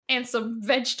and some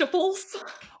vegetables.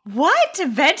 What?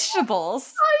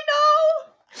 Vegetables? I know.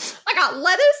 I got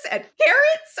lettuce and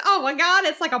carrots. Oh my god,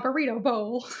 it's like a burrito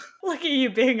bowl. Look at you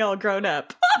being all grown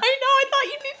up. I know, I thought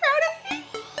you'd be proud of me.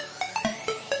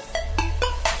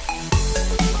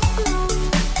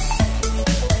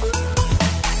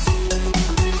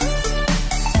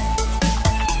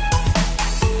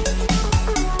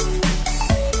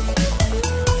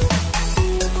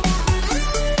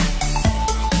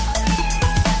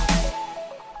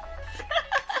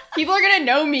 People are gonna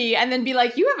know me and then be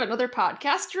like, you have another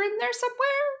podcaster in there somewhere?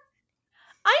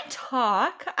 I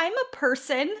talk. I'm a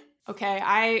person. Okay,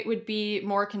 I would be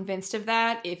more convinced of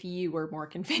that if you were more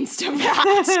convinced of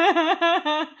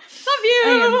that. Love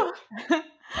you!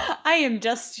 I am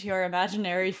just your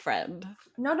imaginary friend.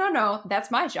 No. That's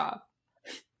my job.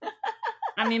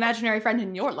 I'm the imaginary friend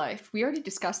in your life. We already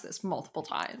discussed this multiple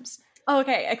times.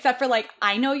 Okay, except for like,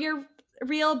 I know you're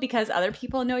real because other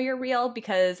people know you're real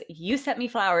because you sent me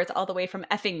flowers all the way from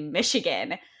effing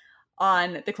Michigan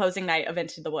on the closing night of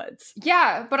Into the Woods.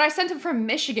 Yeah, but I sent them from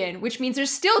Michigan, which means there's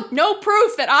still no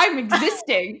proof that I'm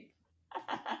existing.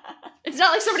 It's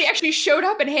not like somebody actually showed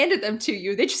up and handed them to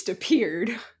you. They just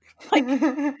appeared. Like,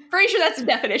 pretty sure that's the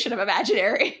definition of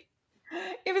imaginary.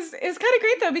 It was kind of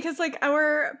great though because like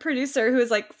our producer who was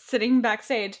like sitting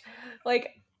backstage, like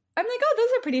I'm like, oh,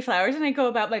 those are pretty flowers, and I go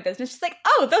about my business. She's like,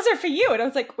 oh, those are for you, and I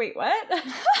was like, wait, what?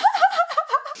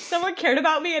 Someone cared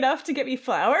about me enough to get me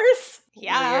flowers?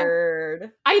 Yeah.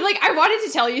 Weird. I wanted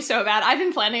to tell you so bad. I've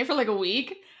been planning it for like a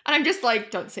week, and I'm just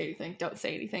like, don't say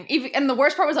anything. And the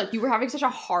worst part was like, you were having such a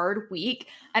hard week,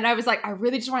 and I was like, I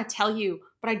really just want to tell you,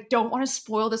 but I don't want to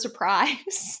spoil the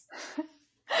surprise.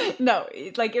 No,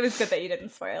 like it was good that you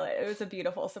didn't spoil it. It was a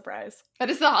beautiful surprise. That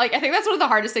is I think that's one of the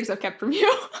hardest things I've kept from you.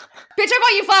 Bitch, I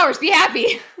bought you flowers. Be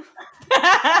happy.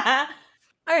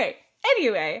 All right.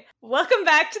 Anyway, welcome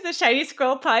back to the Shiny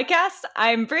Scroll podcast.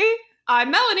 I'm Brie.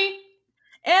 I'm Melanie.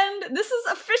 And this is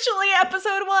officially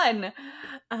episode 1.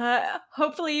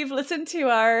 Hopefully you've listened to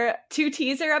our 2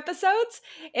 teaser episodes.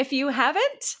 If you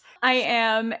haven't, I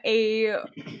am a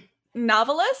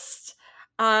novelist.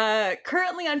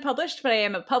 Currently unpublished, but I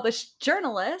am a published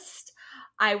journalist.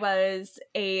 I was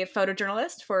a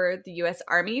photojournalist for the U.S.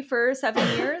 Army for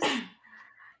 7 years.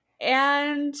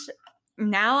 And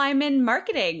now I'm in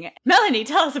marketing. Melanie,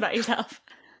 tell us about yourself.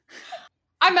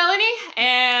 I'm Melanie,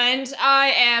 and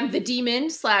I am the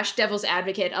demon/devil's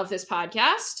advocate of this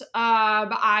podcast.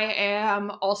 I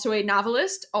am also a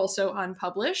novelist, also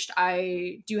unpublished.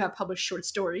 I do have published short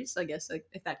stories, I guess,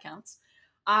 if that counts.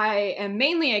 I am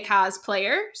mainly a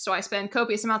cosplayer, so I spend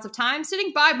copious amounts of time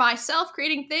sitting by myself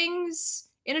creating things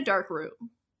in a dark room,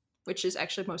 which is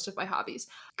actually most of my hobbies.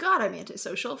 God, I'm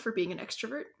antisocial for being an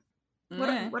extrovert.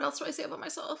 What else do I say about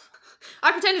myself?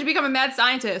 I pretended to become a mad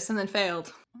scientist and then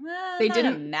failed. Well, They not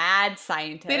didn't- a mad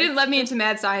scientist. They didn't let me into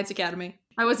Mad Science Academy.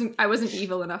 I wasn't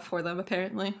evil enough for them,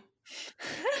 apparently.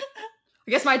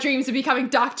 I guess my dreams of becoming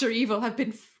Dr. Evil have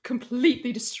been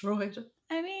completely destroyed.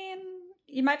 I mean,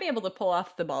 you might be able to pull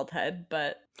off the bald head,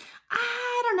 but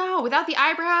I don't know. Without the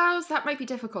eyebrows, that might be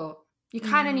difficult. You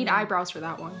kind of need eyebrows for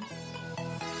that one.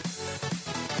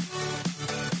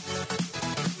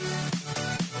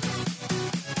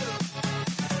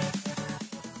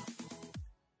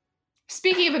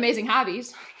 Speaking of amazing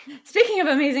hobbies. Speaking of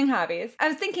amazing hobbies, I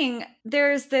was thinking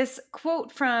there's this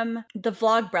quote from the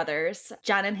Vlogbrothers,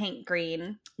 John and Hank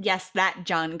Green. Yes, that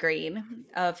John Green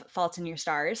of Fault in Your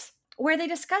Stars, where they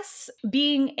discuss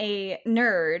being a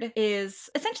nerd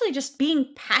is essentially just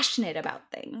being passionate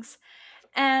about things.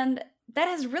 And that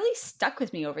has really stuck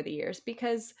with me over the years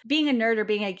because being a nerd or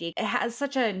being a geek, it has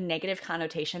such a negative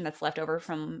connotation that's left over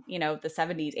from, the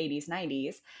 70s, 80s,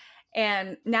 90s.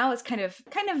 And now it's kind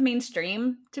of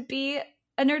mainstream to be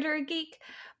a nerd or a geek,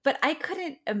 but I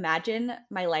couldn't imagine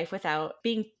my life without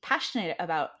being passionate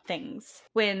about things.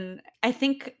 When I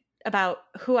think about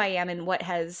who I am and what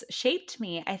has shaped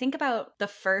me, I think about the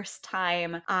first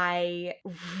time I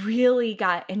really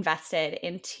got invested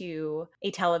into a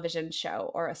television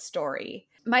show or a story.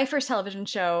 My first television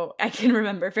show I can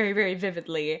remember very, very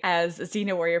vividly as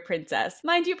Xena Warrior Princess.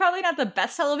 Mind you, probably not the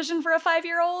best television for a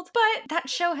 5-year-old, but that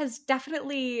show has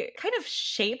definitely kind of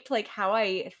shaped like how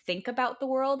I think about the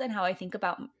world and how I think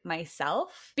about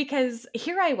myself. Because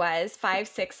here I was, 5,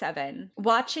 6, 7,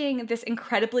 watching this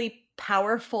incredibly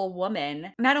powerful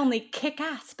woman not only kick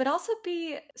ass, but also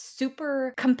be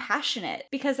super compassionate.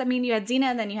 Because, I mean, you had Xena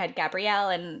and then you had Gabrielle,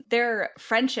 and their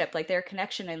friendship, like their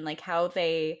connection and like how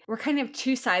they were kind of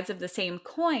two sides of the same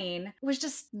coin was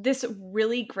just this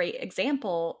really great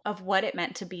example of what it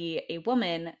meant to be a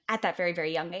woman at that very,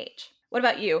 very young age. What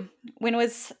about you?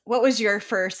 What was your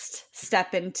first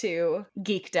step into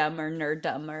geekdom or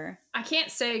nerddom or I can't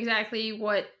say exactly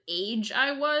what age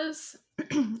I was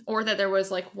or that there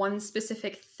was like one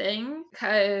specific thing,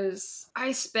 because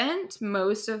I spent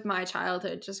most of my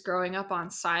childhood just growing up on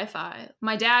sci-fi.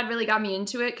 My dad really got me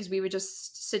into it because we would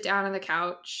just sit down on the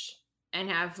couch and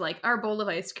have like our bowl of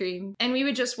ice cream, and we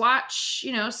would just watch,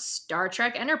 Star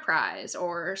Trek Enterprise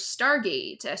or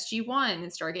Stargate SG-1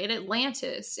 and Stargate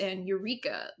Atlantis and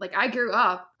Eureka. Like, I grew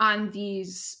up on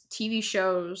these TV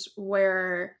shows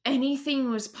where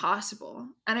anything was possible,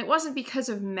 and it wasn't because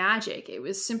of magic. It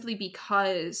was simply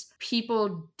because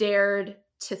people dared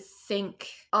to think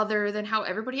other than how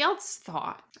everybody else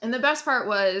thought. And the best part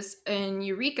was, in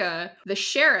Eureka, the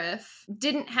sheriff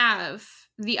didn't have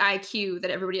the IQ that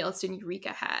everybody else in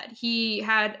Eureka had. He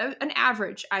had an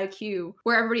average IQ,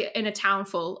 where everybody in a town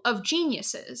full of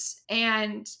geniuses.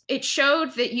 And it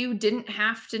showed that you didn't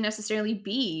have to necessarily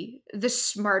be the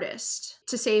smartest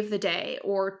to save the day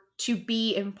or to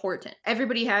be important.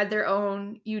 Everybody had their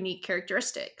own unique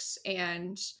characteristics,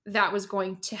 and that was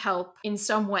going to help in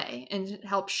some way and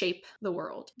help shape the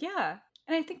world. Yeah.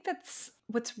 And I think that's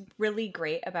what's really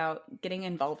great about getting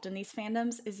involved in these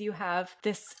fandoms is you have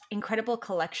this incredible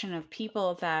collection of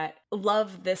people that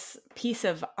love this piece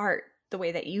of art the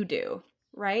way that you do,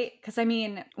 right? Because I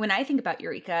mean, when I think about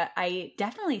Eureka, I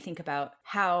definitely think about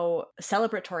how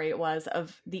celebratory it was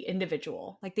of the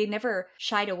individual. Like, they never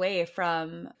shied away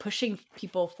from pushing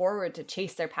people forward to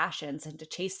chase their passions and to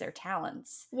chase their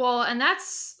talents. Well, and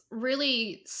that's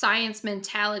really science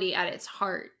mentality at its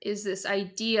heart, is this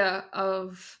idea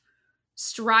of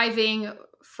striving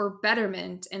for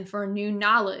betterment and for new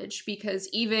knowledge, because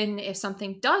even if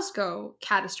something does go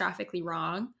catastrophically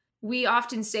wrong, we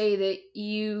often say that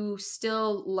you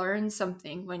still learn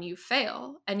something when you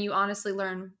fail, and you honestly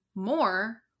learn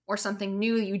more or something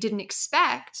new you didn't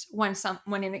expect when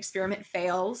an experiment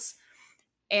fails,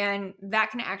 and that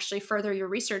can actually further your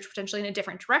research potentially in a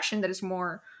different direction that is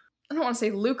more, I don't want to say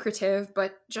lucrative,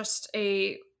 but just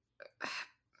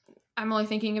I'm only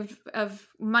thinking of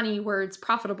money words,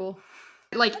 profitable.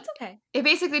 Like, that's okay. It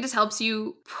basically just helps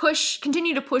you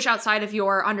continue to push outside of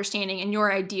your understanding and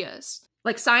your ideas.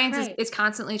 Like, science is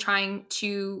constantly trying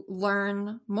to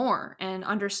learn more and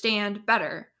understand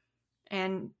better.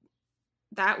 And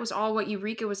that was all what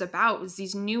Eureka was about, was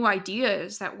these new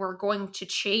ideas that were going to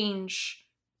change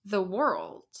the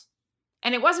world.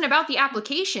 And it wasn't about the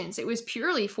applications. It was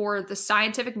purely for the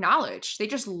scientific knowledge. They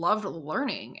just loved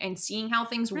learning and seeing how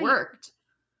things worked.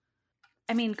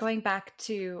 I mean, going back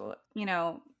to,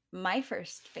 my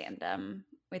first fandom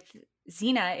with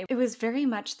Xena, it was very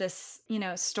much this,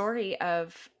 story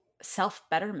of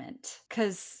self-betterment.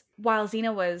 Because while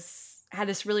Xena had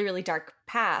this really, really dark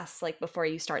past, like before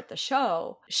you start the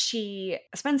show, she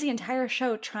spends the entire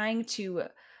show trying to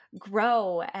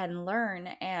grow and learn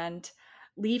and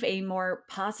leave a more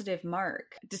positive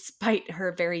mark despite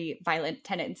her very violent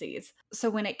tendencies. So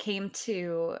when it came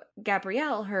to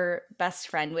Gabrielle, her best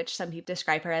friend, which some people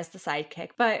describe her as the sidekick,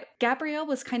 but Gabrielle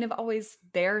was kind of always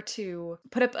there to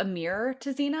put up a mirror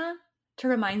to Xena, to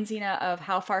remind Xena of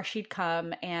how far she'd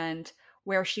come and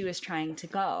where she was trying to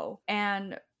go.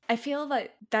 And I feel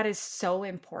that that is so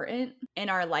important in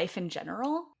our life in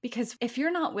general, because if you're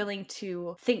not willing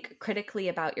to think critically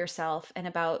about yourself and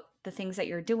about the things that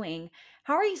you're doing,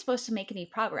 how are you supposed to make any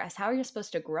progress? How are you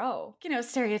supposed to grow?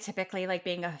 Stereotypically, like,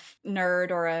 being a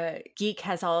nerd or a geek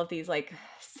has all of these like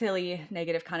silly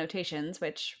negative connotations,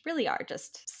 which really are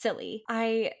just silly.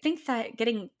 I think that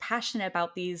getting passionate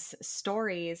about these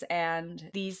stories and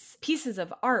these pieces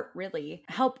of art really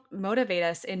help motivate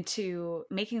us into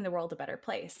making the world a better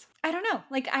place. I don't know.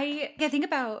 Like, I think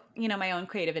about, my own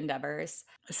creative endeavors.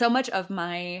 So much of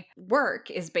my work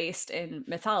is based in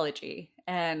mythology,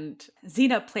 and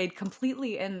Xena played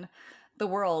completely in the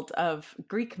world of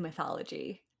Greek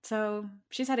mythology. So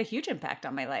she's had a huge impact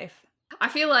on my life. I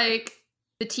feel like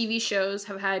the TV shows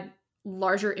have had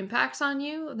larger impacts on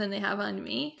you than they have on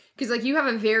me. Because, like, you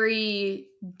have a very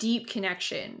deep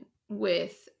connection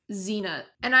with Xena.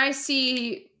 And I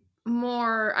see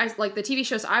more, like, the TV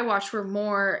shows I watched were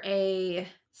more a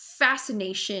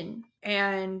fascination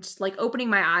and, like, opening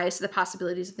my eyes to the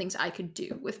possibilities of things I could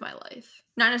do with my life.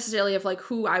 Not necessarily of, like,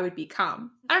 who I would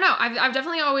become. I don't know. I've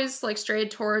definitely always, like,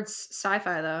 strayed towards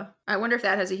sci-fi, though. I wonder if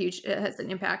that has an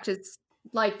impact. It's,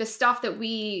 like, the stuff that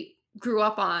we grew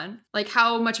up on, like,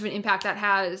 how much of an impact that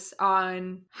has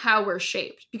on how we're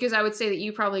shaped. Because I would say that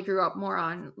you probably grew up more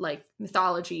on, like,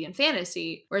 mythology and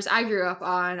fantasy, whereas I grew up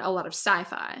on a lot of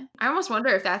sci-fi. I almost wonder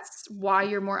if that's why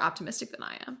you're more optimistic than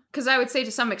I am. Because I would say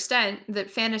to some extent that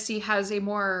fantasy has a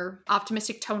more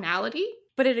optimistic tonality,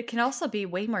 But it can also be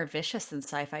way more vicious than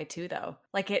sci-fi too, though.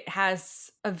 Like it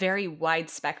has a very wide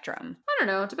spectrum. I don't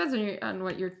know. It depends on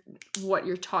what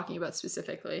you're talking about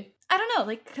specifically. I don't know,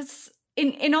 like, because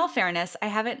in all fairness, I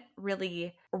haven't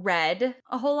really read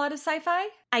a whole lot of sci-fi.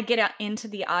 I get into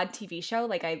the odd TV show,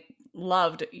 like I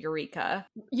loved Eureka.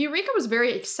 Eureka was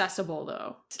very accessible,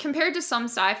 though. Compared to some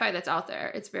sci-fi that's out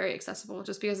there, it's very accessible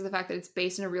just because of the fact that it's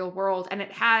based in a real world, and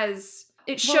it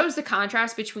shows the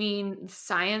contrast between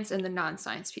science and the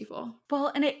non-science people.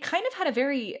 Well, and it kind of had a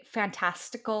very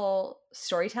fantastical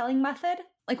storytelling method.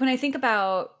 Like when I think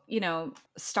about,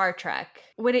 Star Trek,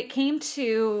 when it came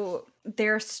to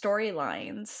their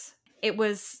storylines, it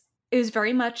was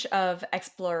very much of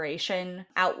exploration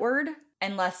outward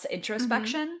and less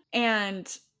introspection.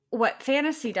 And what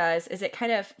fantasy does is it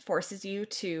kind of forces you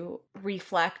to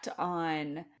reflect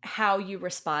on how you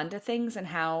respond to things and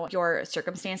how your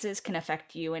circumstances can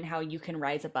affect you and how you can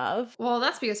rise above. Well,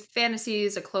 that's because fantasy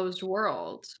is a closed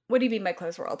world. What do you mean by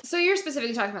closed world? So you're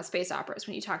specifically talking about space operas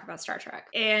when you talk about Star Trek,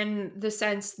 in the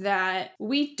sense that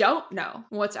we don't know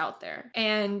what's out there.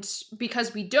 And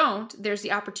because we don't, there's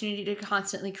the opportunity to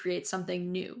constantly create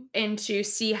something new and to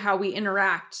see how we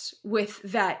interact with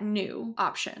that new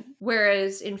option.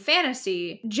 Whereas in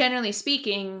fantasy, generally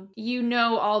speaking, you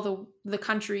know all the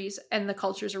countries and the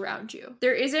cultures around you.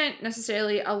 There isn't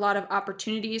necessarily a lot of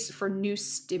opportunities for new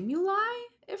stimuli,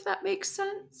 if that makes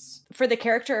sense. For the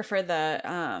character or for the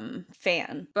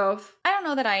fan? Both. I don't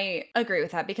know that I agree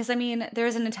with that, because I mean,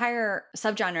 there's an entire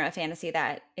subgenre of fantasy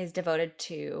that is devoted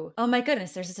to, oh my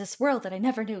goodness, there's this world that I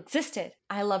never knew existed.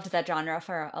 I loved that genre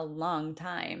for a long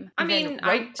time. I mean,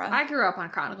 I grew up on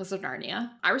Chronicles of Narnia.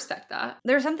 I respect that.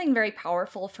 There's something very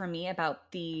powerful for me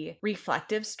about the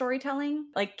reflective storytelling,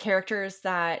 like characters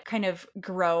that kind of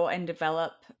grow and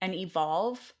develop and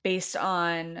evolve based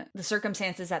on the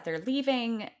circumstances that they're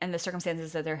leaving and the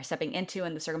circumstances that they're stepping into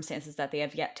and the circumstances that they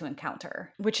have yet to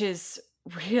encounter, which is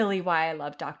really why I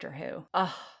love Doctor Who.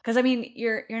 Because I mean,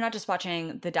 you're not just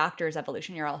watching the Doctor's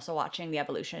evolution, you're also watching the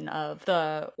evolution of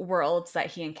the worlds that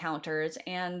he encounters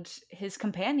and his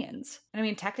companions. And I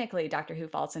mean, technically Doctor Who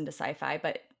falls into sci-fi,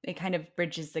 but it kind of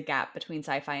bridges the gap between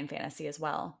sci-fi and fantasy as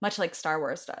well, much like Star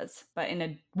Wars does, but in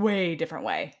a way different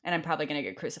way. And I'm probably going to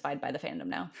get crucified by the fandom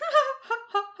now.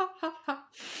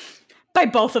 By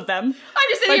both of them. I'm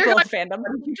just saying, by both fandom.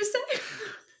 What did you just say?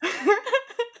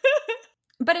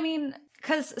 But I mean,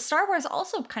 because Star Wars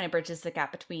also kind of bridges the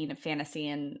gap between fantasy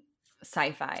and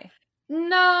sci-fi.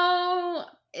 No,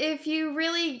 if you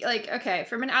really, okay,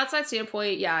 from an outside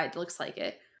standpoint, yeah, it looks like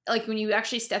it. Like when you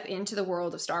actually step into the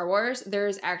world of Star Wars,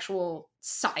 there's actual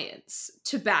science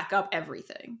to back up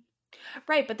everything.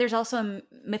 Right, but there's also a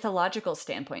mythological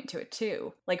standpoint to it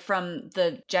too. Like from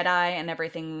the Jedi and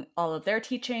everything, all of their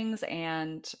teachings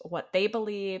and what they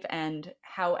believe and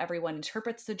how everyone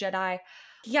interprets the Jedi.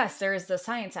 Yes, there is the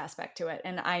science aspect to it,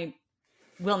 and I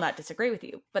will not disagree with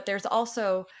you. But there's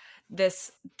also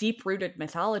this deep-rooted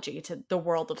mythology to the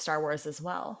world of Star Wars as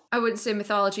well. I wouldn't say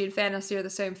mythology and fantasy are the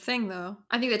same thing, though.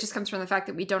 I think that just comes from the fact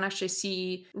that we don't actually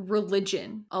see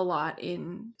religion a lot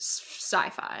in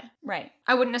sci-fi. Right.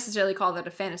 I wouldn't necessarily call that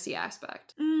a fantasy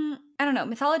aspect. I don't know.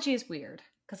 Mythology is weird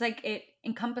because it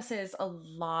encompasses a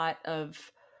lot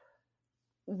of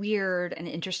weird and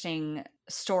interesting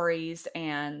stories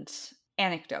and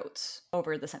anecdotes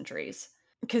over the centuries.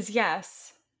 Because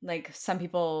yes, some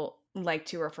people like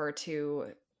to refer to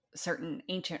certain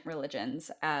ancient religions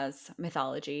as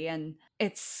mythology, and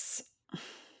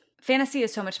fantasy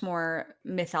is so much more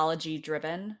mythology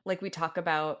driven. Like we talk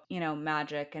about,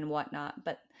 magic and whatnot,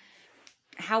 but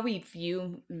how we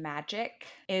view magic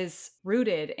is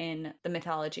rooted in the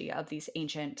mythology of these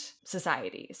ancient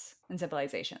societies and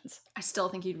civilizations. I still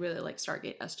think you'd really like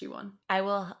Stargate SG-1. I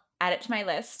will add it to my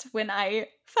list when I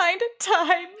find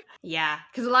time. Yeah,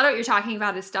 because a lot of what you're talking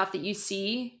about is stuff that you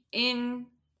see in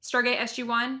Stargate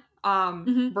SG-1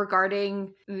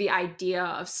 regarding the idea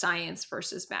of science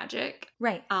versus magic.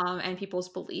 Right. And people's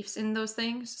beliefs in those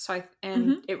things. So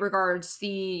it regards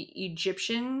the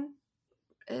Egyptian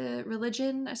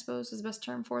religion, I suppose is the best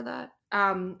term for that.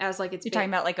 As it's You're talking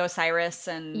about Osiris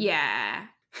and... Yeah.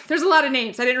 There's a lot of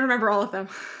names. I didn't remember all of them.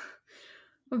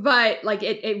 But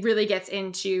it really gets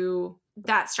into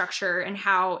that structure and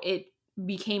how it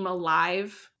became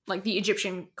alive, like the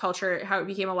Egyptian culture, how it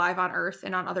became alive on Earth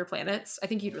and on other planets. I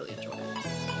think you'd really enjoy it.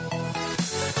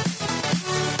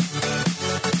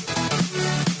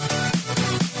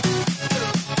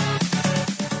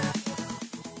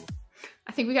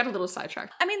 I think we got a little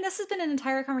sidetracked. I mean, this has been an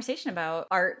entire conversation about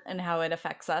art and how it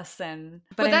affects us,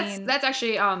 but that's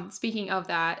actually speaking of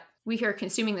that, we are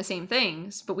consuming the same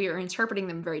things, but we are interpreting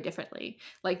them very differently.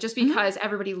 Like, just because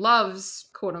everybody loves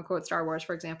quote unquote Star Wars,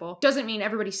 for example, doesn't mean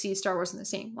everybody sees Star Wars in the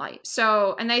same light.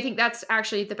 So, and I think that's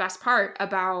actually the best part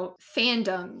about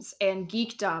fandoms and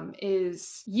geekdom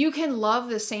is you can love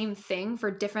the same thing for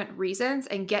different reasons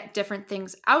and get different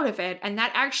things out of it. And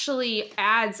that actually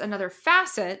adds another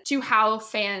facet to how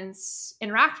fans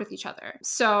interact with each other.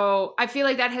 So I feel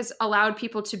like that has allowed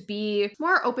people to be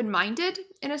more open-minded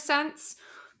in a sense,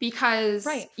 because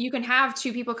you can have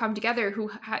two people come together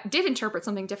who did interpret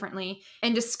something differently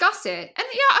and discuss it. And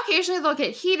yeah, occasionally they'll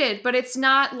get heated, but it's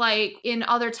not like in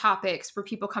other topics where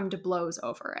people come to blows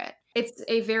over it. It's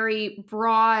a very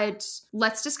broad,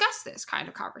 let's discuss this kind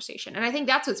of conversation. And I think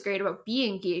that's what's great about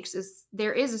being geeks is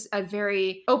there is a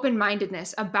very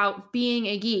open-mindedness about being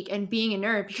a geek and being a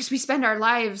nerd, because we spend our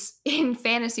lives in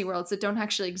fantasy worlds that don't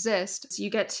actually exist. So you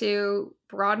get to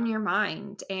broaden your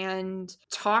mind and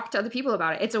talk to other people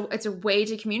about it. It's a way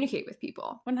to communicate with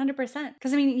people. 100%.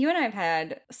 Because I mean, you and I have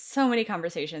had so many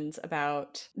conversations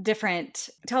about different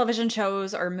television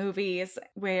shows or movies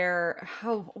where,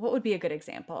 what would be a good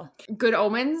example? Good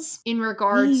Omens in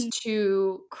regards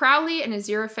to Crowley and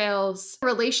Aziraphale's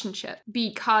relationship,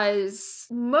 because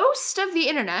most of the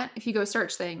internet, if you go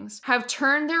search things, have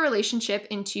turned their relationship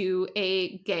into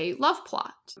a gay love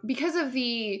plot because of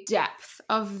the depth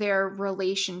of their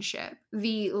relationship,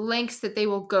 the lengths that they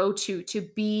will go to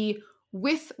be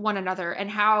with one another and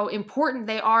how important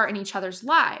they are in each other's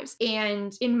lives.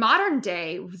 And in modern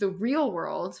day, the real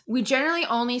world, we generally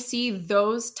only see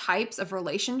those types of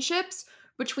relationships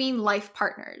between life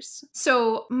partners.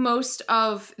 So most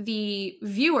of the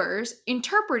viewers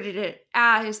interpreted it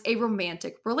as a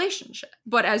romantic relationship.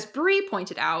 But as Brie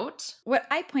pointed out, what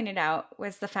I pointed out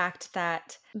was the fact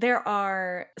that there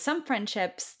are some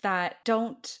friendships that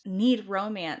don't need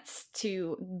romance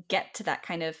to get to that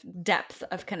kind of depth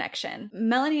of connection.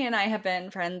 Melanie and I have been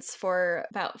friends for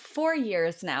about 4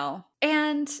 years now,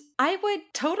 and I would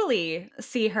totally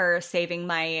see her saving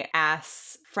my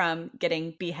ass from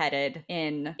getting beheaded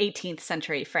in 18th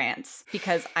century France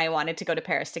because I wanted to go to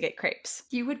Paris to get crepes.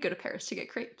 You would go to Paris to get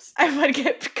crepes. I would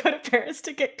go to Paris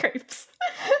to get crepes.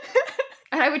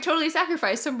 And I would totally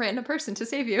sacrifice some random person to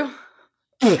save you.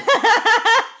 I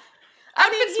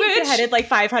mean, he beheaded like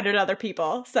 500 other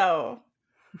people, so.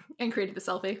 And created the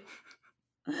selfie.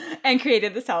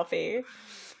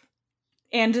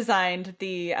 And designed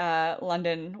the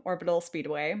London Orbital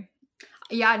Speedway.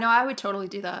 Yeah, no, I would totally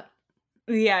do that.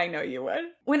 Yeah, I know you would.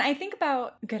 When I think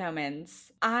about Good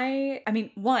Omens, I'm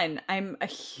a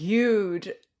huge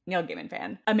Neil Gaiman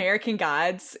fan. American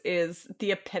Gods is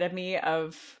the epitome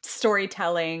of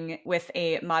storytelling with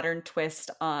a modern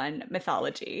twist on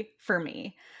mythology for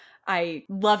me. I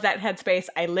love that headspace.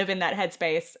 I live in that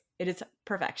headspace. It is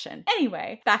perfection.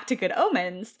 Anyway, back to Good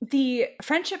Omens. The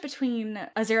friendship between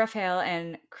Aziraphale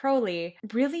and Crowley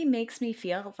really makes me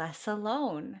feel less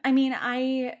alone. I mean,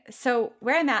 so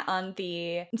where I'm at on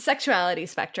the sexuality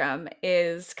spectrum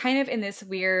is kind of in this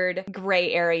weird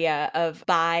gray area of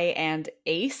bi and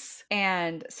ace.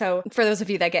 And so for those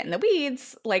of you that get in the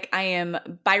weeds, like I am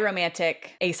biromantic,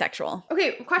 asexual.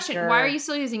 Okay, question. Sure. Why are you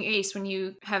still using ace when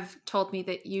you have told me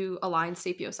that you align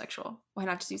sapiosexual? Why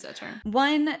not just use that term?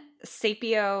 One,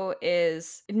 sapio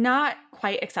is not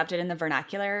quite accepted in the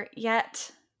vernacular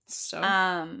yet. So,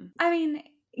 I mean,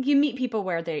 you meet people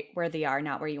where they are,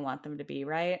 not where you want them to be,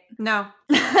 right? No.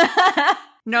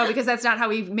 No, because that's not how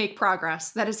we make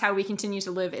progress. That is how we continue to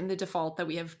live in the default that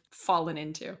we have fallen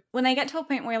into. When I get to a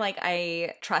point where like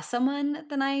I trust someone,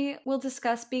 then I will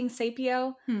discuss being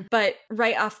sapio. But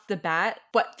right off the bat,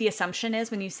 what the assumption is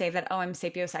when you say that, oh, I'm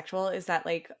sapiosexual, is that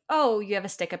like, oh, you have a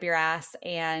stick up your ass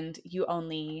and you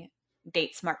only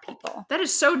date smart people. That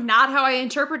is so not how I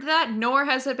interpret that, nor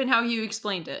has it been how you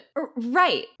explained it.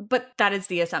 Right, but that is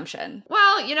the assumption.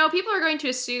 Well, people are going to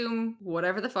assume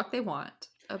whatever the fuck they want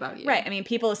about you. Right, I mean,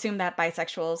 people assume that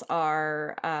bisexuals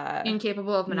are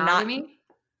incapable of monogamy.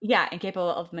 Incapable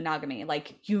of monogamy.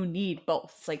 Like, you need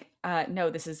both. It's like, no,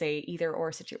 this is a either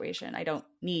or situation. I don't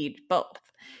need both.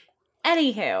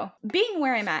 Anywho, being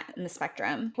where I'm at in the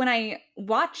spectrum, when I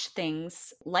watch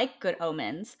things like Good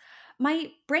Omens,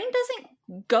 my brain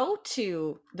doesn't go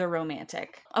to the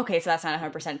romantic. Okay, so that's not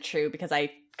 100% true because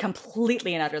I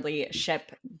completely and utterly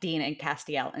ship Dean and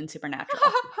Castiel in Supernatural.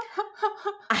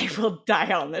 I will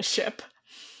die on this ship.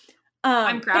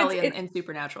 I'm Crowley in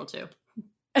Supernatural too.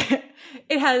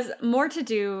 It has more to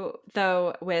do,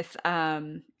 though, with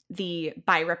the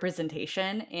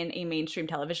bi-representation in a mainstream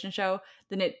television show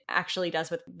than it actually does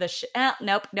with the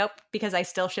nope, because I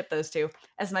still ship those two.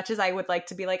 As much as I would like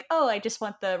to be like, oh, I just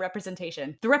want the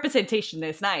representation. The representation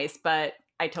is nice, but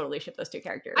I totally ship those two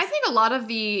characters. I think a lot of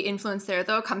the influence there,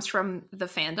 though, comes from the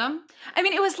fandom. I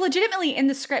mean, it was legitimately in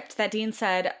the script that Dean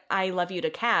said, I love you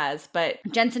to Kaz, but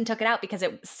Jensen took it out because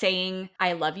saying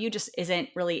I love you just isn't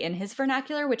really in his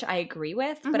vernacular, which I agree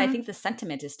with, but I think the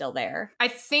sentiment is still there. I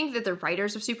think that the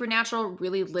writers of Supernatural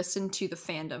really listened to the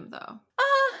fandom, though.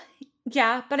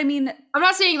 Yeah, but I mean, I'm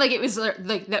not saying like it was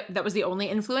like that was the only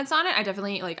influence on it. I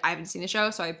definitely I haven't seen the show,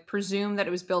 so I presume that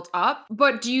it was built up.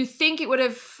 But do you think it would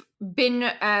have been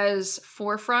as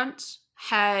forefront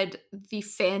had the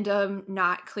fandom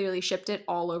not clearly shipped it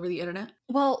all over the internet?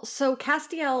 Well, so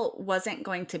Castiel wasn't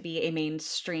going to be a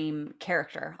mainstream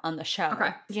character on the show.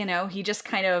 Okay. You know, he just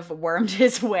kind of wormed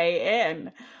his way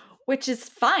in, which is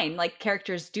fine. Like,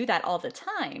 characters do that all the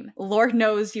time. Lord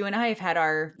knows you and I have had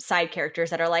our side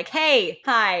characters that are like, hey,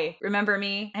 hi, remember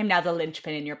me? I'm now the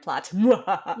linchpin in your plot.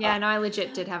 Yeah, no, I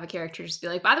legit did have a character just be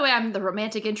like, by the way, I'm the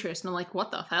romantic interest. And I'm like,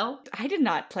 what the hell? I did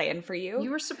not plan for you.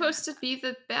 You were supposed to be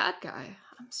the bad guy.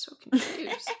 I'm so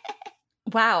confused.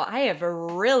 Wow, I have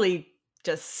really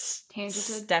just Tangented.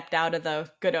 stepped out of the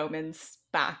Good Omens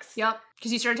box. Yep,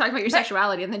 because you started talking about your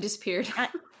sexuality and then disappeared.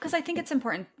 Because I think it's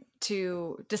important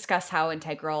to discuss how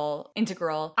integral.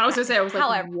 I was gonna say, I was like,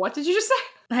 however, what did you just say?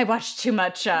 I watched too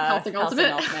much Hellsing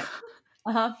Ultimate.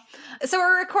 So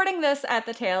we're recording this at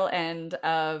the tail end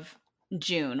of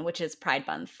June, which is Pride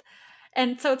Month.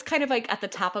 And so it's kind of like at the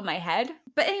top of my head.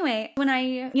 But anyway, when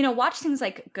I, watch things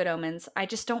like Good Omens, I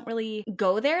just don't really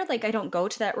go there. Like, I don't go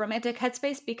to that romantic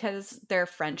headspace because their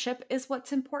friendship is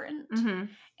what's important. Mm-hmm.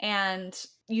 And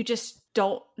you just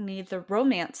don't need the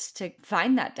romance to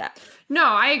find that depth. No,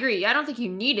 I agree. I don't think you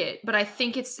need it, but I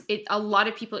think a lot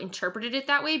of people interpreted it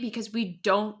that way because we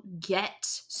don't get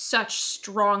such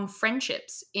strong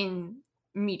friendships in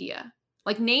media.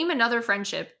 Like, name another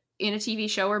friendship in a TV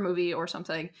show or movie or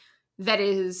something that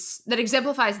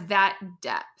exemplifies that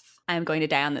depth. I'm going to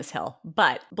die on this hill,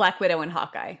 but Black Widow and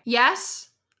Hawkeye. Yes,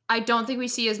 I don't think we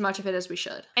see as much of it as we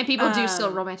should. And people do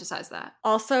still romanticize that.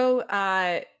 Also,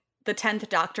 the 10th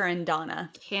Doctor and Donna.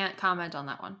 Can't comment on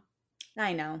that one.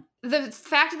 I know. The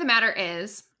fact of the matter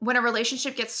is, when a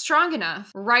relationship gets strong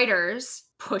enough, writers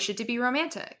push it to be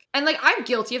romantic. And like, I'm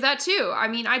guilty of that too. I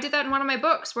mean, I did that in one of my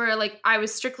books where like I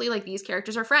was strictly like, these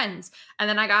characters are friends. And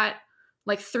then I got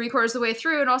like 3/4 of the way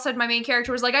through and all of a sudden my main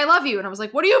character was like, I love you. And I was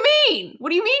like, what do you mean? What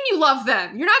do you mean you love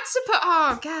them? You're not supposed,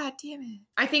 oh, God damn it.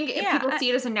 I think people see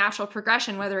it as a natural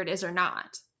progression, whether it is or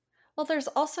not. Well, there's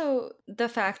also the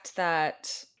fact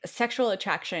that sexual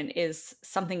attraction is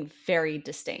something very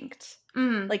distinct.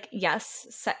 Mm. Like, yes,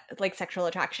 sexual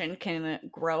attraction can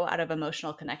grow out of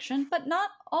emotional connection, but not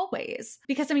always.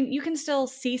 Because, I mean, you can still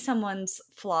see someone's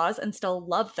flaws and still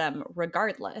love them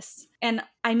regardless. And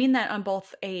I mean that on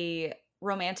both a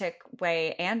romantic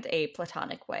way and a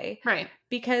platonic way. Right.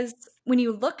 Because when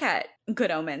you look at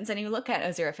Good Omens and you look at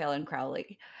Aziraphale and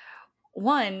Crowley,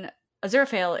 one,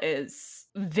 Aziraphale is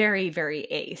very, very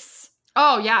ace.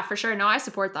 Oh, yeah, for sure. No, I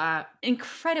support that.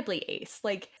 Incredibly ace.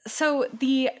 Like, so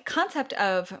the concept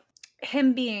of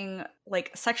him being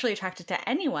like sexually attracted to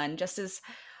anyone just is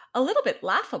a little bit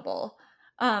laughable.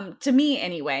 To me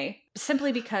anyway,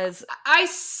 simply because I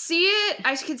see it.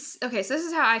 Okay, so this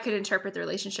is how I could interpret the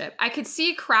relationship. I could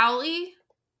see Crowley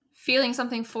feeling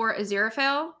something for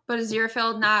Aziraphale, but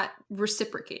Aziraphale not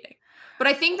reciprocating. But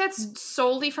I think that's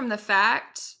solely from the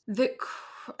fact that,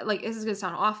 like, this is going to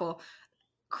sound awful,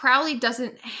 Crowley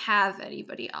doesn't have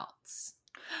anybody else.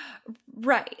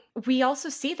 Right. We also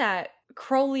see that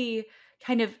Crowley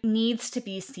kind of needs to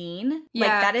be seen. Yeah.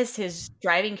 Like, that is his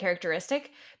driving characteristic.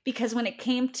 Because when it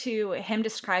came to him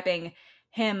describing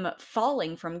him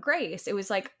falling from grace, it was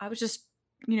like, I was just,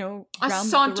 I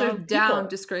sauntered down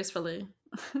disgracefully.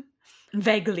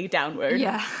 Vaguely downward.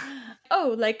 Yeah.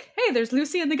 Oh, like, hey, there's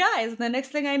Lucy and the guys. And the next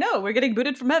thing I know, we're getting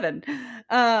booted from heaven.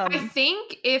 I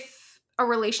think if a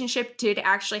relationship did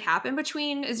actually happen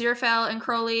between Aziraphale and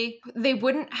Crowley, they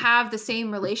wouldn't have the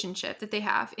same relationship that they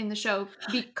have in the show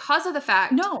because of the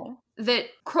fact that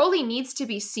Crowley needs to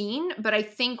be seen, but I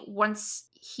think once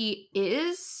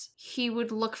he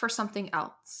would look for something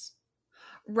else.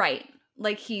 Right.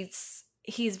 Like, he's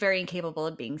very incapable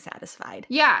of being satisfied.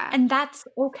 Yeah. And that's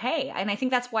okay. And I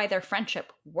think that's why their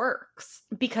friendship works.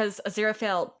 Because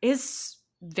Aziraphale is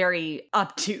very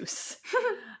obtuse.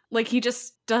 Like, he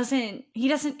doesn't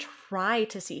try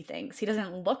to see things. He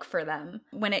doesn't look for them.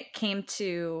 When it came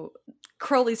to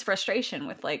Crowley's frustration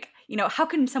with, like, how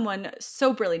can someone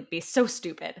so brilliant be so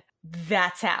stupid?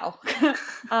 That's how.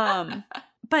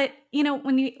 But,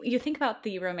 when you think about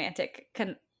the romantic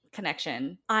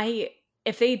connection, I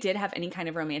if they did have any kind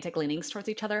of romantic leanings towards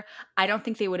each other, I don't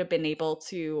think they would have been able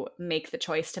to make the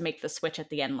choice to make the switch at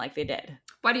the end like they did.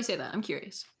 Why do you say that? I'm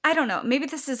curious. I don't know. Maybe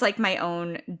this is like my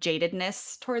own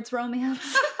jadedness towards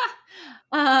romance.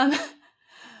 um,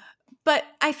 but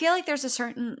I feel like there's a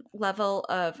certain level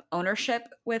of ownership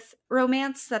with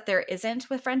romance that there isn't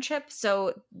with friendship.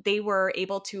 So they were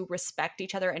able to respect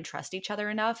each other and trust each other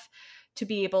enough to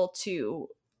be able to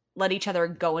let each other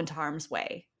go into harm's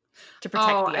way to protect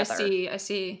the other. I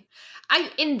see.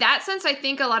 In that sense, I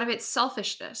think a lot of it's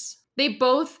selfishness. They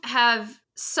both have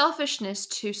selfishness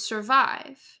to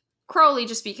survive. Crowley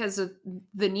just because of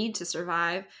the need to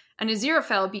survive, and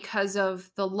Aziraphale because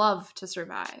of the love to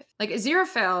survive. Like,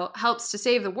 Aziraphale helps to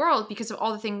save the world because of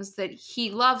all the things that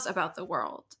he loves about the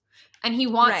world. And he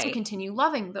wants to continue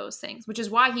loving those things, which is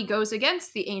why he goes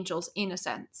against the angels in a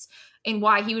sense, and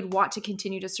why he would want to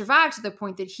continue to survive to the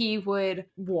point that he would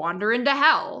wander into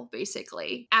hell,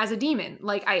 basically, as a demon.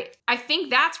 Like, I think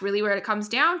that's really where it comes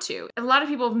down to. A lot of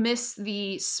people miss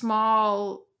the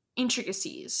small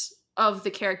intricacies of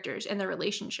the characters and their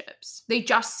relationships. They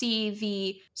just see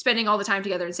the spending all the time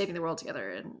together and saving the world together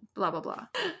and blah, blah, blah.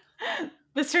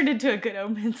 This turned into a Good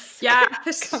Omens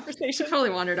this conversation.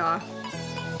 Totally wandered off.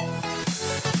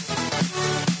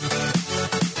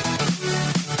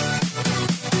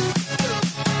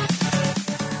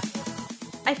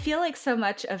 I feel like so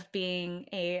much of being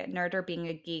a nerd or being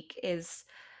a geek is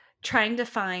trying to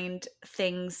find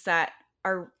things that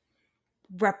are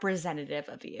representative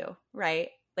of you, right?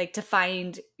 Like to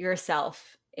find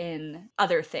yourself in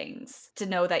other things, to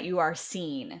know that you are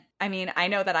seen. I mean, I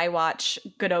know that I watch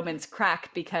Good Omens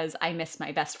crack because I miss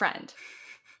my best friend.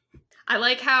 I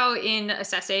like how in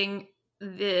assessing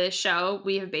the show,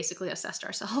 we have basically assessed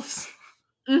ourselves.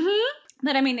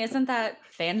 But I mean, isn't that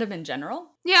fandom in general?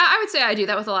 Yeah, I would say I do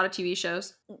that with a lot of TV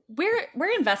shows.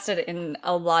 We're invested in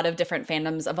a lot of different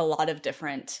fandoms of a lot of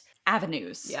different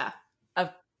avenues of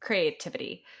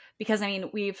creativity. Because, I mean,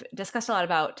 we've discussed a lot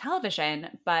about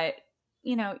television, but,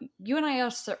 you know, you and I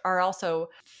are also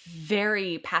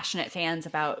very passionate fans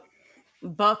about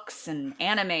books and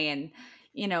anime and,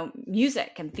 you know,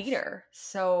 music and theater.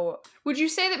 So would you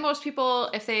say that most people,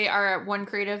 if they are one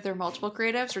creative, they're multiple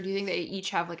creatives, or do you think they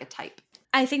each have like a type?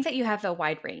 I think that you have a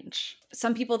wide range.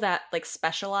 Some people that like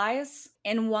specialize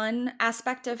in one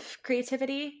aspect of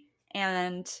creativity,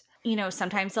 and, you know,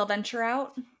 sometimes they'll venture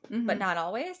out, but not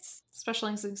always.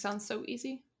 Specializing sounds so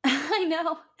easy. I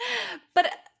know. But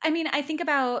I mean, I think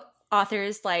about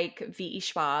authors like V.E.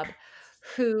 Schwab,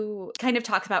 who kind of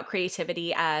talks about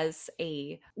creativity as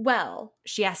a well.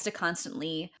 She has to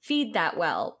constantly feed that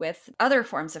well with other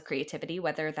forms of creativity,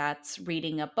 whether that's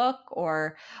reading a book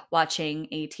or watching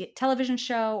a television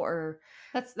show or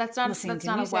that's not music.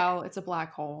 A well, it's a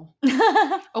black hole.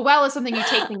 A well is something you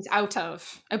take things out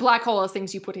of. A black hole is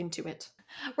things you put into it.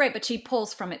 Right, but she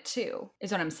pulls from it too,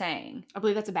 is what I'm saying. I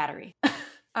believe that's a battery.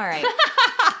 All right.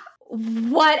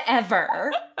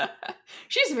 Whatever.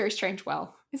 She's a very strange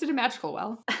well. Is it a magical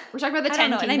well? We're talking about the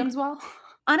 10 Kingdoms well?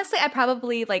 Honestly, I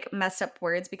probably like messed up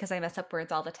words because I mess up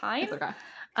words all the time. It's okay.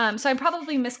 So I'm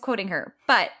probably misquoting her,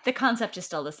 but the concept is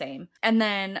still the same. And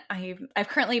then I've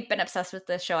currently been obsessed with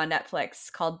this show on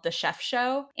Netflix called The Chef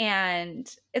Show,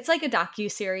 and it's like a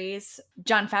docu-series.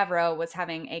 Jon Favreau was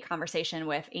having a conversation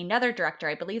with another director,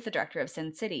 I believe the director of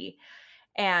Sin City.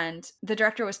 And the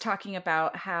director was talking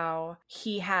about how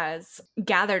he has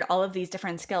gathered all of these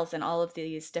different skills and all of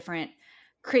these different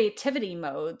creativity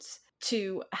modes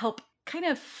to help kind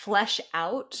of flesh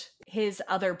out his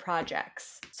other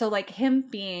projects. So like him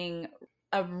being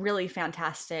a really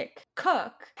fantastic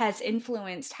cook has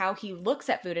influenced how he looks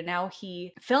at food and how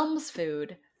he films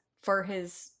food for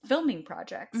his filming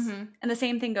projects. And the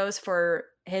same thing goes for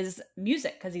his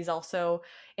music, because he's also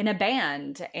in a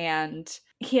band and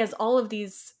he has all of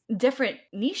these different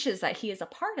niches that he is a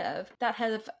part of that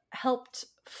have helped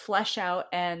flesh out,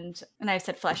 and I've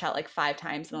said flesh out like 5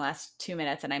 times in the last 2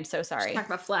 minutes, and I'm so sorry. Talk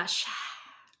about flesh.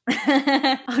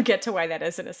 I'll get to why that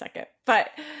is in a second. But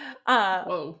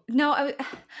no,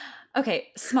 okay,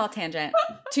 small tangent.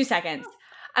 2 seconds.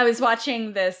 I was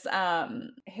watching this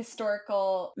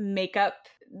historical makeup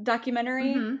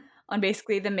documentary on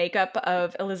basically the makeup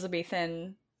of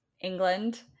Elizabethan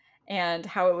England and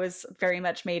how it was very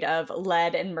much made of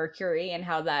lead and mercury and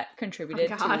how that contributed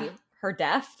to her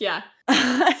death. Yeah.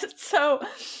 So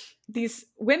these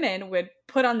women would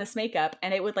put on this makeup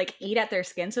and it would like eat at their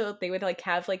skin, so they would like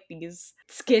have like these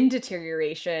skin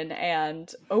deterioration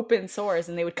and open sores,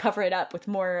 and they would cover it up with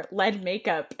more lead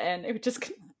makeup, and it would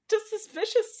just this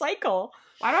vicious cycle.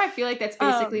 Why do I feel like that's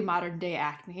basically modern day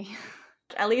acne?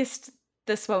 At least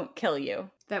this won't kill you.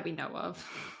 That we know of.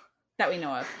 that we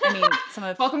know of. I mean, some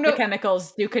of the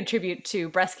chemicals do contribute to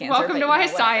breast cancer. Welcome to why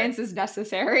science is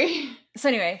necessary. So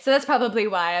anyway, so that's probably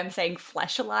why I'm saying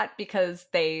flesh a lot, because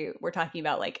they were talking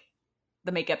about like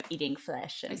the makeup eating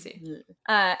flesh. And, I see.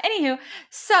 Anywho,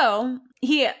 so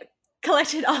he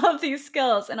collected all of these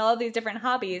skills and all of these different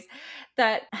hobbies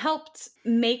that helped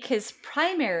make his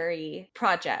primary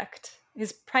project,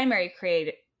 his primary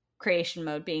creation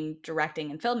mode being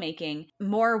directing and filmmaking,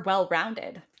 more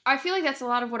well-rounded. I feel like that's a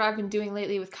lot of what I've been doing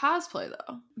lately with cosplay,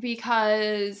 though,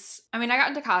 because I got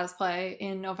into cosplay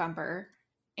in November,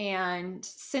 and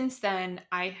since then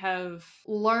I have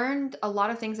learned a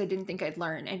lot of things I didn't think I'd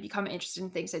learn and become interested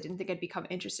in things I didn't think I'd become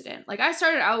interested in. Like, I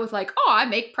started out with like, oh, I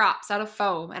make props out of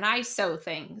foam and I sew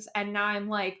things, and now I'm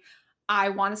like, I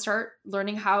want to start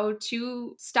learning how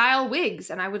to style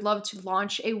wigs, and I would love to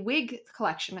launch a wig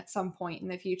collection at some point in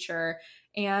the future.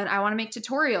 And I want to make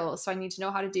tutorials, so I need to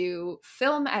know how to do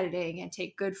film editing and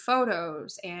take good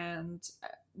photos and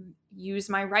use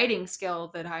my writing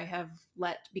skill that I have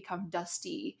let become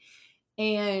dusty,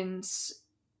 and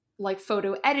like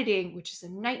photo editing, which is a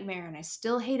nightmare and I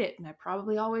still hate it and I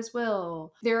probably always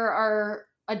will. There are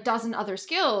a dozen other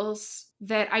skills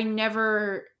that I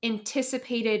never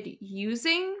anticipated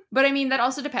using. But I mean, that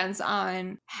also depends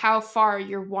on how far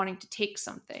you're wanting to take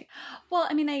something. Well,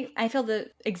 I mean, I feel the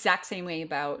exact same way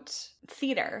about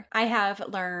theater. I have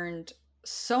learned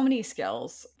so many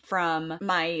skills from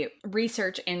my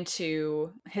research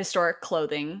into historic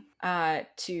clothing,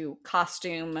 to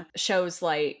costume shows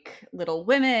like Little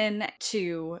Women,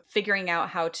 to figuring out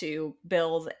how to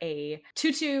build a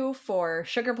tutu for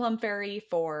Sugar Plum Fairy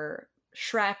for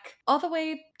Shrek, all the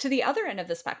way to the other end of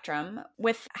the spectrum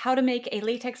with how to make a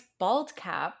latex bald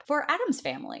cap for Addams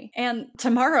Family. And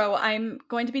tomorrow I'm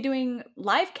going to be doing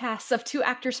live casts of 2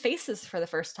 actors' faces for the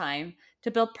first time to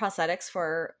build prosthetics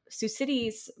for Sioux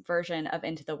City's version of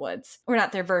Into the Woods. Or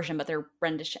not their version, but their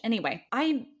rendition. Anyway,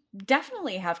 I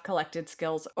definitely have collected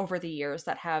skills over the years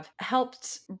that have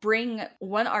helped bring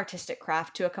one artistic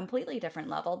craft to a completely different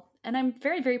level. And I'm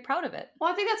very, very proud of it. Well,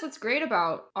 I think that's what's great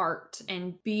about art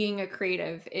and being a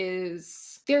creative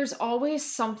is there's always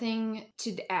something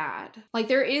to add. Like,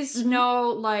 there is no,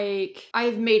 like,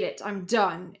 I've made it, I'm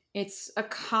done. It's a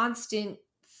constant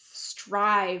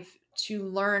strive to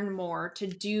learn more, to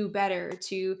do better,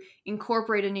 to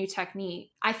incorporate a new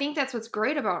technique. I think that's what's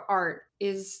great about art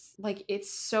is like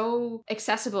it's so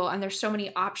accessible and there's so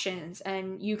many options,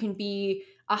 and you can be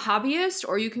a hobbyist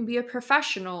or you can be a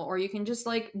professional or you can just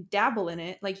like dabble in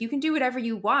it. Like, you can do whatever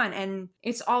you want and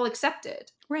it's all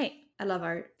accepted. Right. I love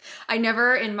art. I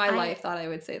never in my life thought I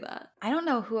would say that. I don't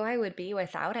know who I would be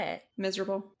without it.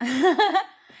 Miserable.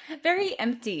 Very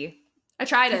empty. I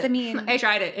tried it. I mean, I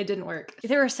tried it. It didn't work.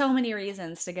 There were so many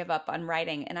reasons to give up on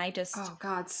writing, and I just, oh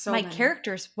God, so my many.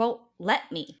 characters won't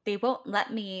let me. They won't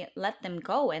let me let them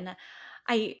go, and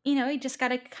I just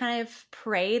gotta kind of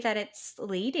pray that it's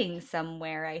leading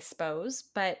somewhere, I suppose.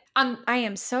 But I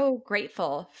am so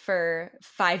grateful for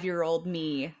 5-year-old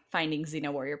me finding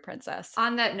Xena Warrior Princess.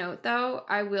 On that note, though,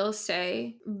 I will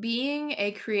say being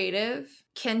a creative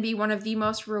can be one of the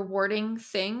most rewarding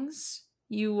things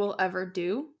you will ever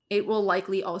do. It will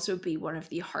likely also be one of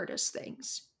the hardest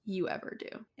things you ever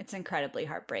do. It's incredibly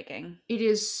heartbreaking. It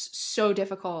is so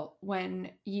difficult when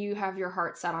you have your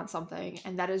heart set on something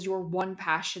and that is your one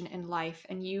passion in life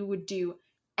and you would do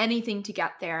anything to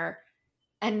get there.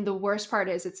 And the worst part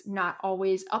is it's not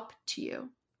always up to you.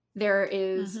 There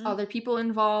is other people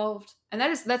involved. And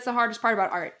that's the hardest part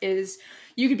about art is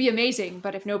you could be amazing,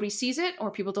 but if nobody sees it or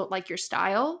people don't like your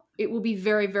style, it will be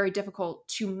very, very difficult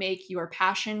to make your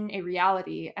passion a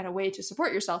reality and a way to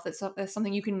support yourself. That's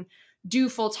something you can do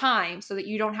full time so that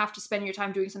you don't have to spend your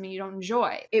time doing something you don't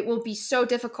enjoy. It will be so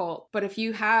difficult, but if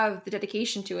you have the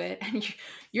dedication to it and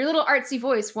your little artsy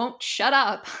voice won't shut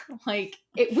up, like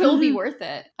it will be worth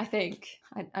it, I think.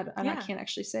 I can't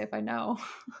actually say if I know.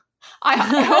 I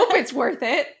hope it's worth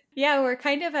it. Yeah, we're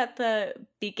kind of at the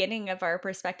beginning of our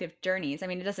respective journeys. I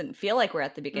mean, it doesn't feel like we're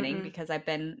at the beginning because I've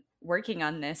been working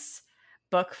on this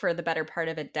book for the better part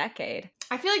of a decade.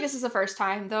 I feel like this is the first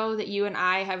time, though, that you and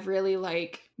I have really,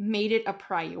 like, made it a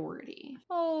priority.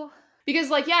 Oh.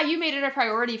 Because, like, yeah, you made it a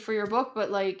priority for your book,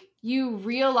 but, like, you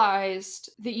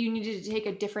realized that you needed to take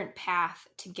a different path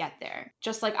to get there.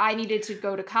 Just like I needed to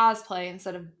go to cosplay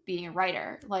instead of being a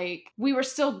writer. Like, we were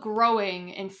still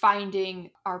growing and finding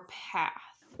our path.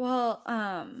 Well,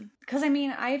 because I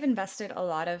mean, I've invested a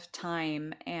lot of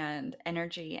time and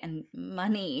energy and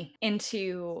money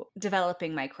into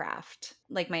developing my craft,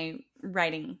 like my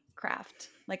writing craft.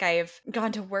 Like, I've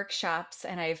gone to workshops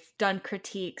and I've done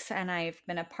critiques and I've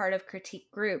been a part of critique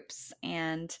groups,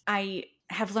 and I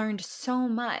have learned so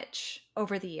much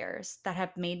over the years that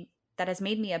has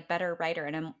made me a better writer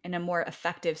and a more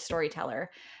effective storyteller.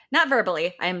 Not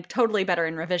verbally, I'm totally better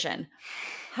in revision.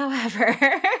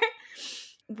 However,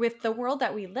 with the world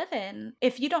that we live in,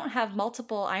 if you don't have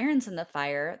multiple irons in the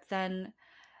fire, then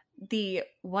the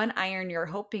one iron you're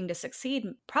hoping to succeed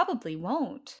probably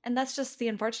won't. And that's just the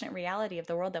unfortunate reality of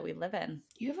the world that we live in.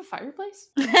 You have a fireplace?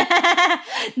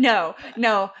 No.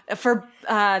 For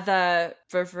the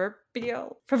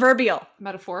proverbial.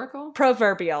 Metaphorical?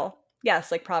 Proverbial.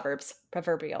 Yes, like Proverbs.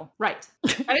 Proverbial. Right.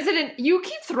 And is it you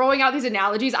keep throwing out these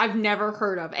analogies I've never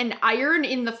heard of. An iron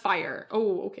in the fire.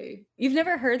 Oh, okay. You've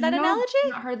never heard that analogy? I've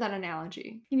not heard that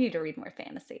analogy. You need to read more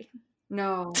fantasy.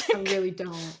 No, I really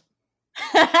don't.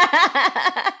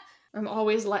 I'm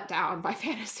always let down by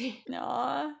fantasy.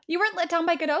 Aw. You weren't let down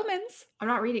by Good Omens. I'm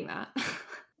not reading that.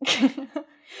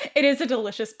 It is a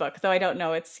delicious book, though I don't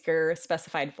know it's your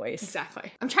specified voice.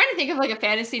 Exactly. I'm trying to think of like a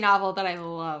fantasy novel that I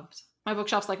loved. My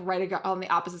bookshelf's like right on the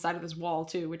opposite side of this wall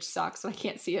too, which sucks. So I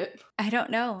can't see it. I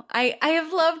don't know. I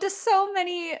have loved so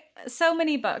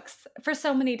many books for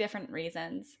so many different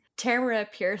reasons. Tamara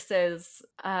Pierce's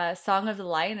Song of the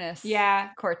Lioness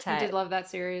quartet. I did love that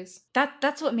series.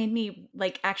 That's what made me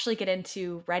like actually get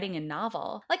into writing a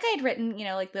novel. Like I had written,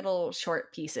 like little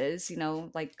short pieces,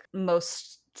 like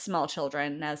most small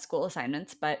children as school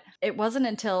assignments, but it wasn't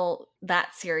until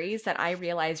that series that I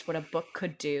realized what a book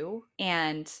could do,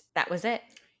 and that was it.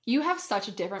 You have such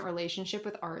a different relationship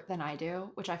with art than I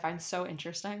do, which I find so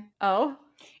interesting. Oh?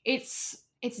 It's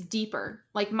deeper.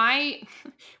 Like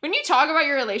when you talk about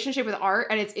your relationship with art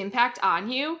and its impact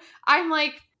on you, I'm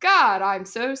like, God, I'm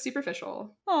so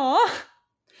superficial. Aw.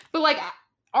 But like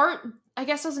art, I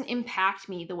guess, doesn't impact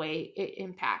me the way it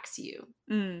impacts you.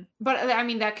 Mm. But I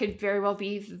mean, that could very well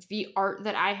be the art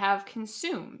that I have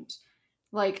consumed.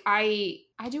 Like I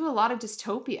do a lot of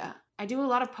dystopia. I do a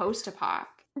lot of post-apoc.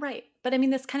 Right. But I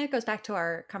mean, this kind of goes back to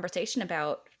our conversation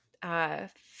about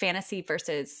fantasy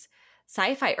versus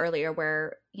sci-fi earlier,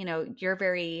 where, you're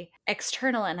very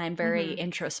external and I'm very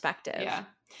introspective. Yeah.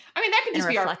 I mean, that could just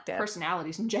be reflective. Our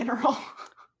personalities in general.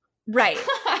 Right.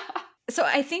 So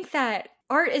I think that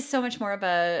art is so much more of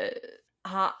a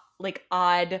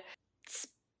odd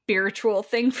spiritual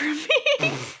thing for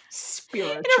me.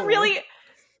 Spiritual.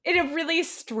 In a really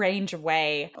strange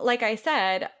way. Like I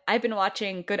said, I've been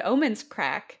watching Good Omens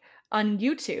crack on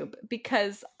YouTube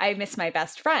because I miss my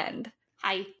best friend.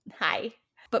 Hi.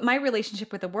 But my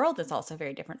relationship with the world is also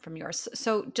very different from yours.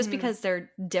 So just because they're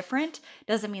different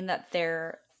doesn't mean that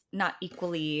they're not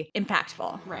equally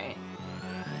impactful. Right.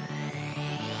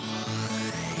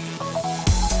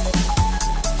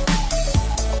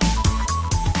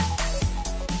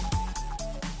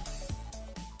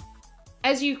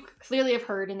 As you clearly have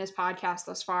heard in this podcast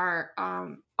thus far,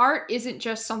 art isn't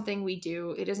just something we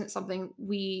do. It isn't something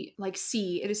we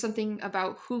see. It is something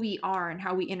about who we are and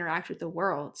how we interact with the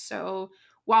world. So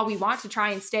while we want to try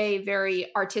and stay very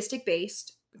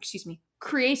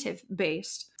creative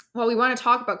based, while we want to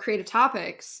talk about creative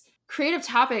topics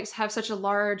have such a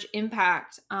large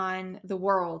impact on the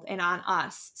world and on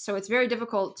us. So it's very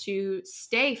difficult to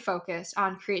stay focused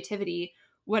on creativity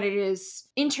when it is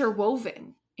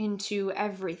interwoven into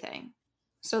everything.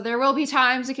 So there will be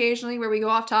times occasionally where we go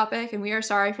off topic, and we are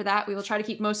sorry for that. We will try to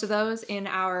keep most of those in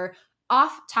our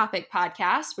off-topic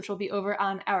podcast, which will be over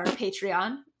on our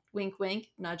Patreon. Wink, wink,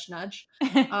 nudge, nudge.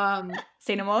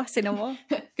 Say no more.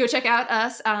 Go check out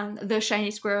us on the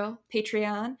Shiny Squirrel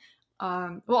Patreon.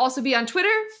 We'll also be on Twitter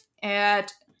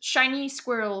at Shiny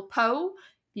Squirrel Po,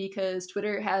 because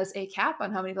Twitter has a cap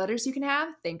on how many letters you can have.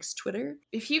 Thanks, Twitter.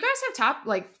 If you guys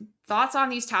have thoughts on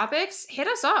these topics, hit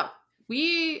us up.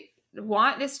 We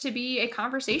want this to be a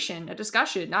conversation, a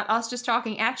discussion, not us just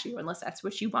talking at you, unless that's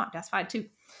what you want. That's fine too.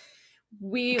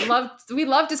 We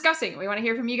love discussing. We want to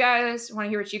hear from you guys. We want to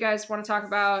hear what you guys want to talk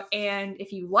about. And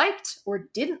if you liked or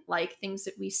didn't like things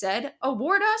that we said,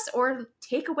 award us or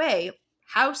take away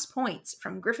house points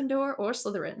from Gryffindor or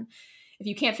Slytherin. If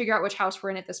you can't figure out which house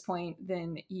we're in at this point,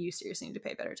 then you seriously need to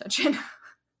pay better attention.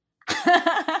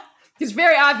 It's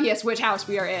very obvious which house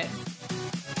we are in.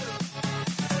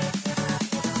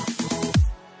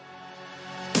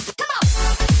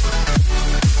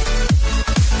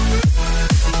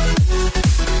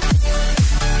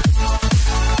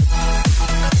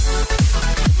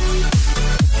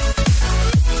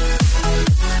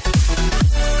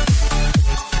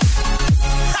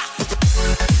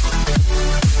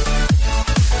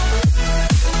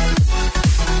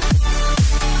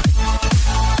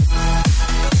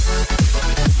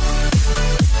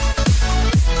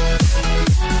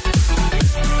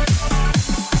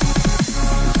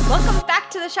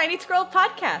 Shiny Scroll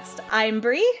Podcast. I'm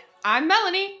Bree. I'm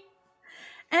Melanie.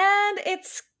 And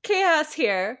it's chaos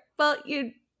here. Well,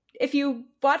 if you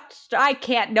watched, I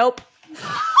can't, nope.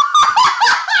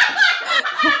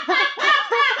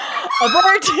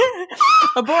 Abort.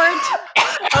 Abort.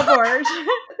 Abort.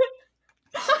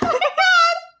 Oh my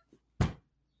god!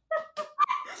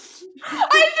 I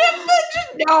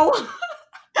just no.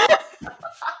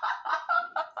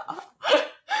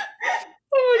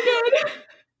 Oh my god.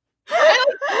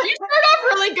 You start off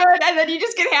really good, and then you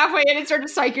just get halfway in and start to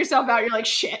psych yourself out. You're like,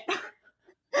 shit.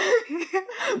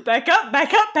 Back up,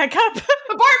 back up, back up.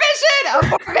 Abort mission!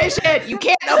 Abort mission! You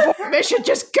can't abort mission,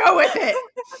 just go with it.